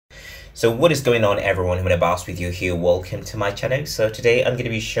So what is going on, everyone? I'm Abbas with you here. Welcome to my channel. So today I'm going to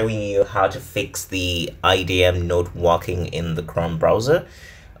be showing you how to fix the IDM not working in the Chrome browser.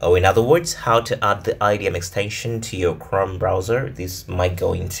 Or in other words, how to add the IDM extension to your Chrome browser. This might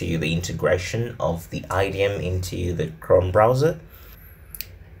go into the integration of the IDM into the Chrome browser.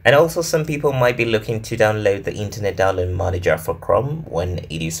 And also some people might be looking to download the Internet Download Manager for Chrome when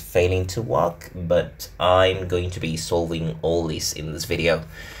it is failing to work, but I'm going to be solving all this in this video.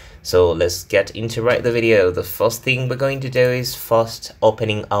 So let's get into the video. The first thing we're going to do is first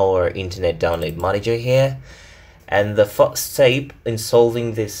opening our Internet Download Manager here. And the first step in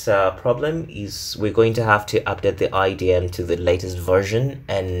solving this problem is we're going to have to update the IDM to the latest version.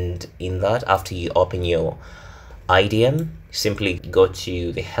 And in that, after you open your IDM, simply go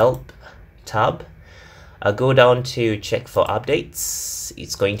to the Help tab. Go down to Check for Updates.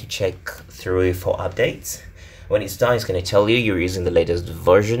 It's going to check through for updates. When it's done, it's going to tell you you're using the latest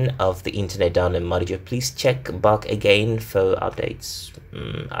version of the Internet Download Manager. Please check back again for updates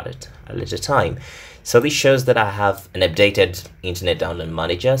at a later time. So this shows that I have an updated Internet Download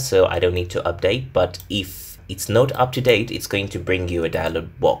Manager, so I don't need to update. But if it's not up to date, it's going to bring you a dialog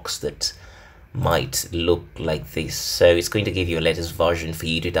box that might look like this. So it's going to give you a latest version for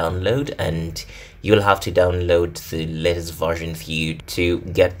you to download, and you'll have to download the latest version for you to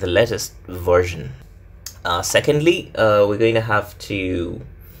get the latest version. Secondly, we're going to have to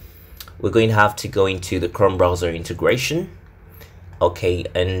go into the Chrome browser integration. Okay,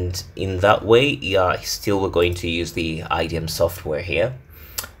 and in that way, we're going to use the IDM software here.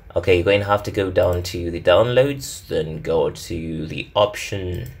 Okay, you're going to have to go down to the downloads, then go to the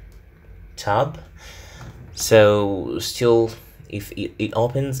option tab. So still, if it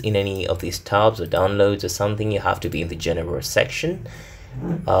opens in any of these tabs or downloads or something, you have to be in the general section.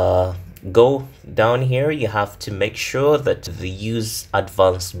 Go down here, you have to make sure that the use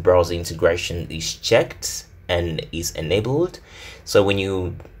advanced browser integration is checked and is enabled. So when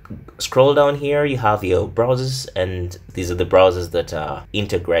you scroll down here, you have your browsers, and these are the browsers that are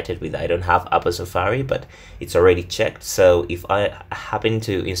integrated with. I don't have Apple Safari, but it's already checked. So if I happen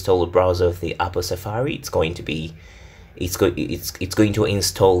to install a browser of the Apple Safari, it's going to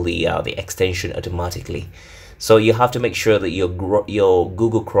install the extension automatically. So you have to make sure that your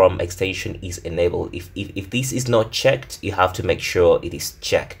Google Chrome extension is enabled. If this is not checked, you have to make sure it is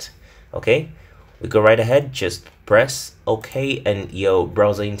checked. Okay, we go right ahead, just press OK, and your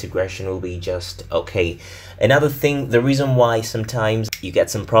browser integration will be just okay. Another thing, the reason why sometimes you get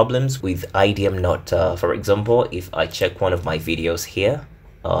some problems with IDM not, for example, if I check one of my videos here,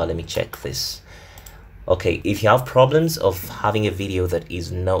 let me check this. Okay, if you have problems of having a video that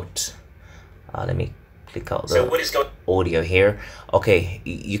is not, let me click out the audio here. Okay,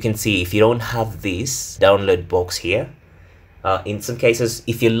 you can see if you don't have this download box here, in some cases,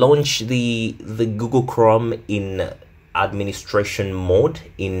 if you launch the Google Chrome in administration mode,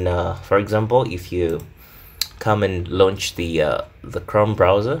 in for example, if you come and launch the Chrome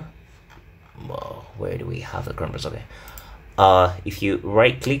browser, where do we have the Chrome browser? Okay, if you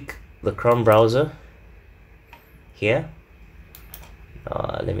right click the Chrome browser here,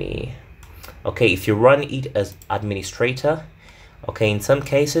 okay, if you run it as administrator, okay, in some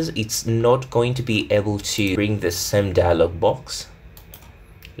cases it's not going to be able to bring the same dialog box.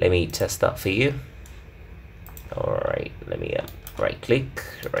 Let me test that for you. All right, let me right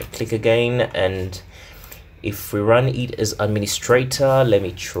click again, and if we run it as administrator, let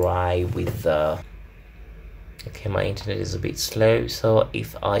me try with okay, my internet is a bit slow, so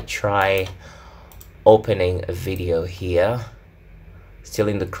if I try opening a video here, still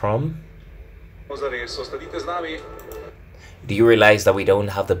in the Chrome, do you realize that we don't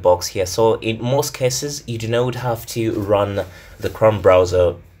have the box here? So in most cases, you do not have to run the Chrome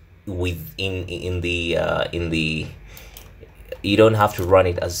browser in the you don't have to run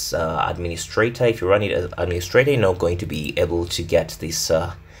it as administrator. If you run it as administrator, you're not going to be able to get this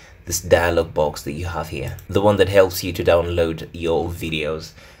this dialog box that you have here, the one that helps you to download your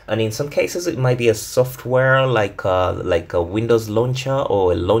videos. And in some cases, it might be a software like a Windows launcher,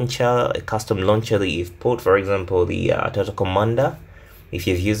 or a custom launcher that you've put. For example, the Total Commander. If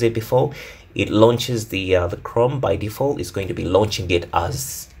you've used it before, it launches the Chrome by default. It's going to be launching it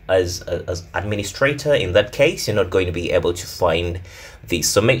as administrator. In that case, you're not going to be able to find this.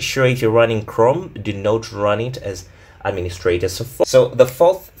 So make sure if you're running Chrome, do not run it as administrator. So the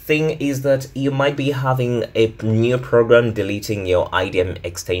fourth thing is that you might be having a new program deleting your IDM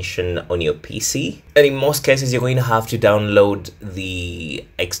extension on your PC, and in most cases you're going to have to download the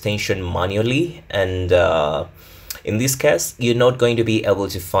extension manually, and in this case you're not going to be able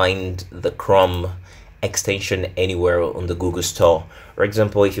to find the Chrome extension anywhere on the Google Store. For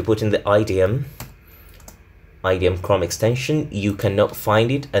example, if you put in the IDM Chrome extension, you cannot find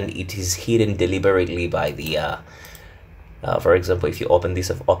it, and it is hidden deliberately by the for example, if you open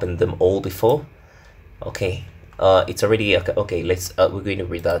this, I've opened them all before. Okay, it's already okay. Let's we're going to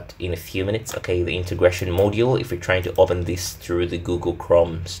read that in a few minutes. Okay, the integration module, if you're trying to open this through the Google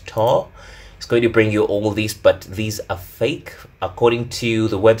Chrome store, it's going to bring you all these, but these are fake. According to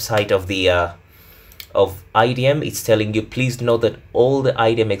the website of the of IDM, it's telling you, please note that all the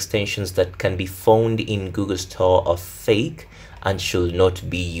IDM extensions that can be found in Google Store are fake and should not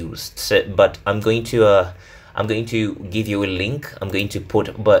be used. So, but I'm going to give you a link. I'm going to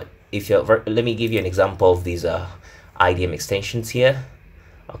put, but if you let me give you an example of these IDM extensions here.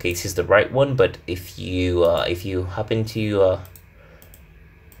 Okay, this is the right one, but if you happen to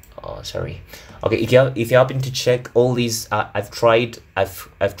oh, sorry. Okay, if you happen to check all these, I've tried.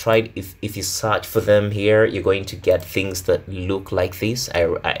 If you search for them here, you're going to get things that look like this.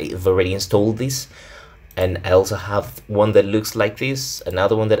 I've already installed this, and I also have one that looks like this,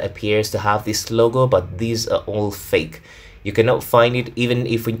 another one that appears to have this logo, but these are all fake. You cannot find it even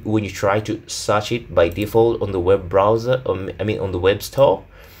if when you try to search it by default on the web browser, I mean on the web store.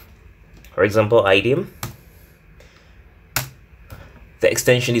 For example, IDM. The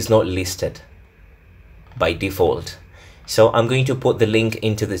extension is not listed by default. So I'm going to put the link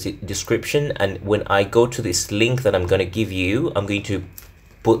into the description, and when I go to this link that I'm going to give you, I'm going to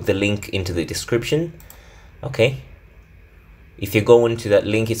put the link into the description. Okay. If you go into that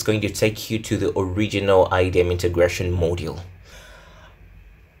link, it's going to take you to the original IDM integration module.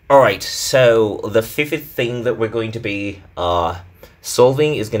 Alright, so the fifth thing that we're going to be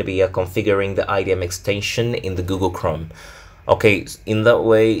solving is going to be configuring the IDM extension in the Google Chrome. Okay, in that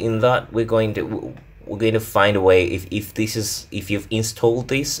we're going to find a way. If you've installed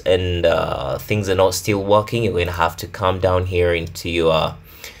this and things are not still working, you're going to have to come down here into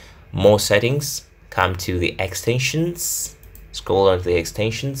more settings, come to the extensions, scroll down to the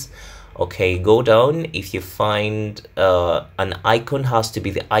extensions. Okay, go down. If you find an icon,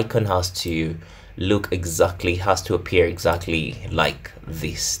 the icon has to look exactly, has to appear exactly like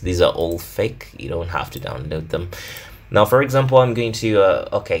this. These are all fake. You don't have to download them. Now, for example, I'm going to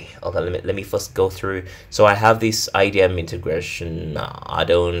okay, let me first go through. So I have this IDM integration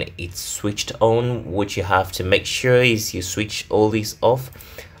add-on. It's switched on. What you have to make sure is you switch all these off.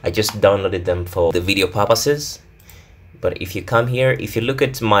 I just downloaded them for the video purposes. But if you come here, if you look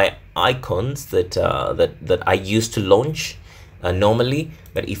at my icons that that I used to launch normally,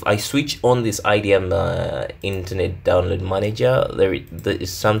 but if I switch on this IDM Internet Download Manager, there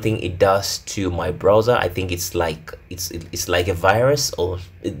is something it does to my browser. I think it's like a virus, or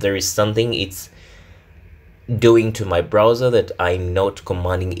there is something it's doing to my browser that I'm not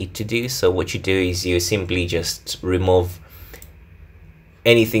commanding it to do. So what you do is you simply just remove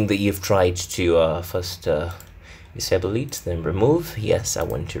anything that you've tried to first disable it, then remove. Yes, I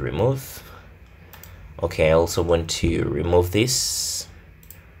want to remove. Okay, I also want to remove this.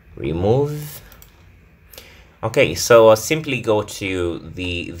 Remove. Okay, so simply go to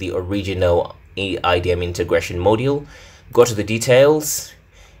the original IDM integration module, go to the details,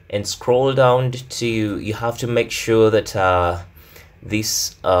 and scroll down to, you have to make sure that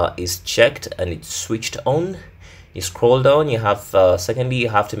this is checked and it's switched on. You scroll down, you have secondly, you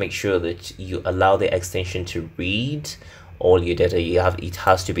have to make sure that you allow the extension to read all your data. It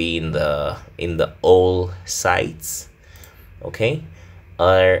has to be in the all sites. Okay,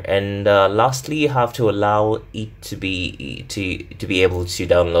 and lastly, you have to allow it to be able to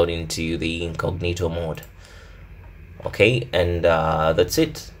download into the incognito mode. Okay, and that's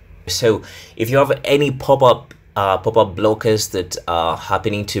it. So if you have any pop-up blockers that are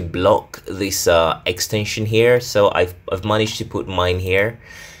happening to block this extension here, so I've managed to put mine here.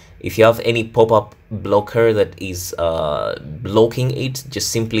 If you have any pop-up blocker that is blocking it, just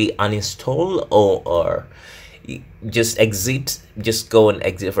simply uninstall or just exit. Just go and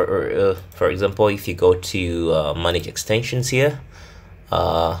exit. For example, if you go to manage extensions here,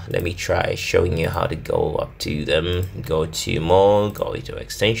 let me try showing you how to go up to them. Go to more, go to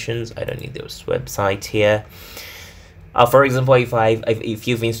extensions. I don't need those websites here. For example, if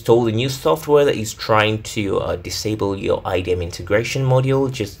you've installed a new software that is trying to disable your IDM integration module,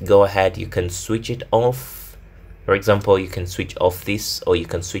 just go ahead. You can switch it off. For example, you can switch off this, or you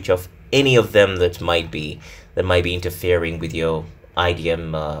can switch off any of them that might be interfering with your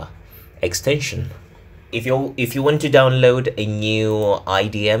IDM extension. If you want to download a new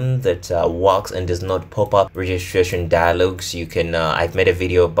IDM that works and does not pop up registration dialogues, you can. I've made a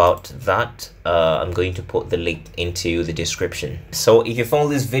video about that. I'm going to put the link into the description. So if you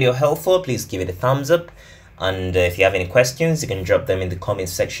found this video helpful, please give it a thumbs up. And if you have any questions, you can drop them in the comment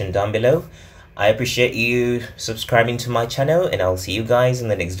section down below. I appreciate you subscribing to my channel, and I'll see you guys in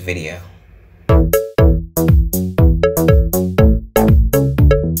the next video.